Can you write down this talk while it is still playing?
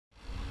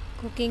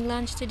Cooking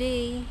lunch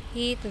today.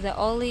 Heat the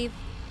olive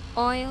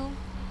oil.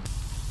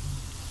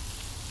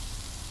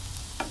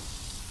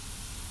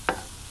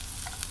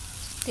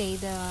 Saute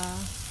the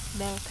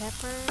bell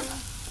pepper.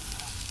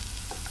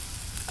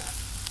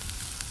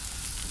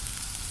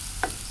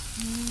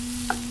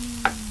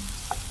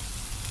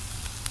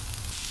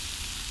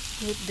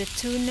 With the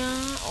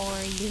tuna, or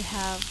you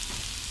have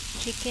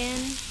chicken.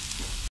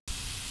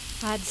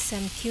 Add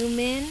some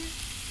cumin,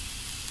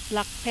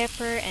 black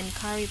pepper, and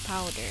curry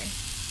powder.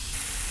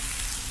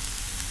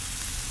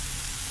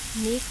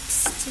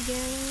 Mix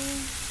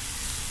together.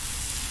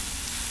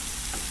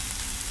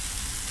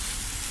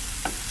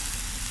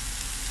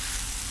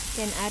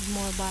 Then add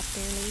more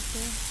butter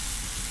later.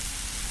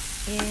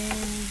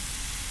 And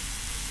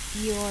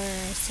your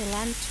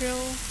cilantro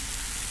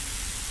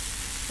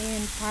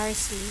and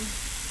parsley.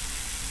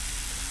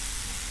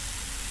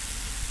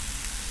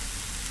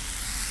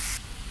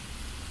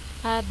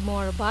 Add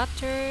more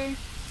butter,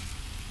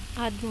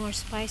 add more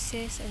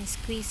spices, and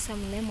squeeze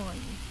some lemon.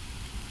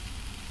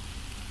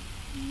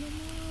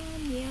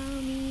 Lemon,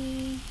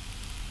 yummy!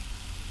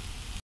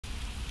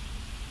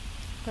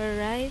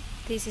 Alright,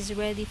 this is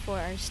ready for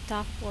our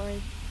stuff for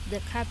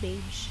the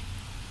cabbage.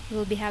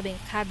 We'll be having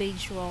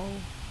cabbage roll.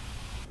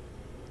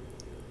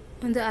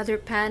 On the other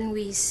pan,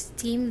 we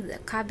steam the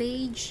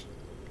cabbage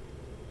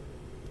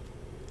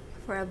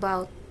for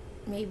about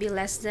maybe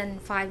less than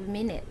 5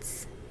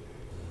 minutes.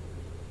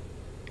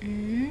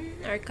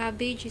 Our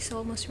cabbage is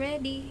almost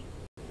ready.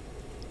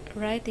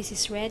 Alright, this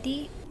is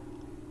ready.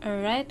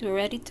 Alright, we're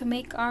ready to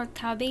make our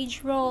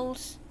cabbage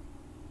rolls.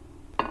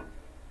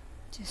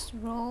 Just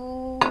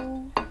roll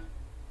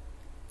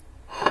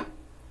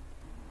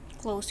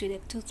close with a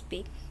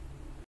toothpick.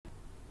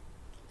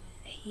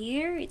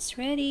 Here it's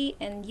ready,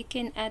 and you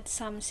can add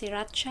some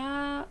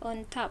sriracha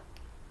on top.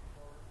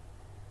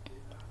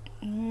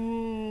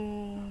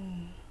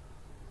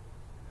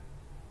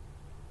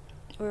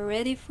 We're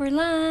ready for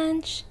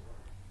lunch.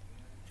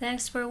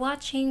 Thanks for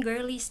watching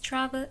Girlie's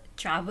Girlie's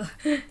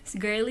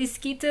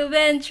Keto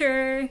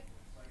Venture.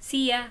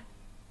 See ya.